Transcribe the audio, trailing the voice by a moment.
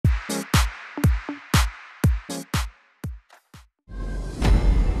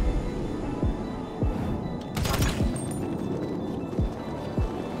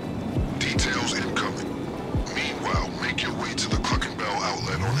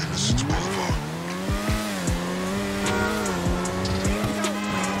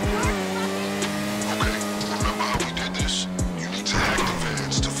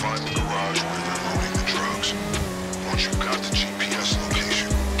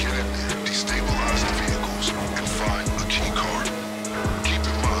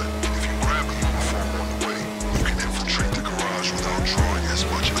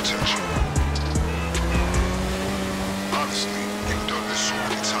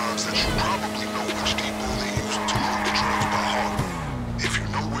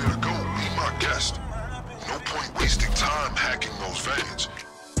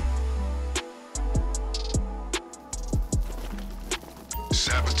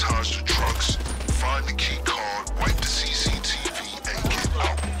sabotage the trucks, find the key card, wipe the CCTV, and get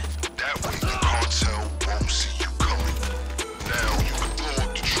out. That way the cartel won't see you coming. Now you can blow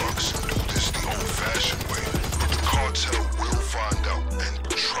up the trucks and do this the old-fashioned way, but the cartel will find out, and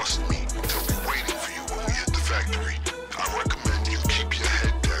trust me, they'll be waiting for you when we hit the factory. I recommend you keep your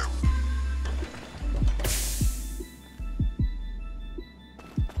head down.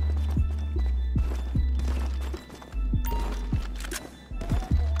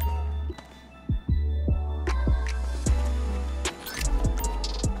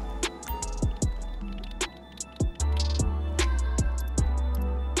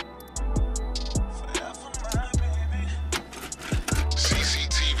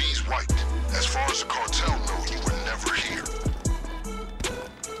 CCTV's wiped. As far as the cartel know, you were never here.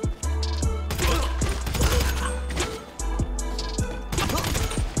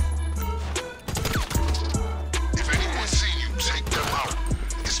 If anyone see you, take them out.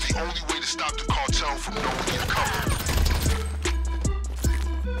 It's the only way to stop the cartel from knowing you're coming.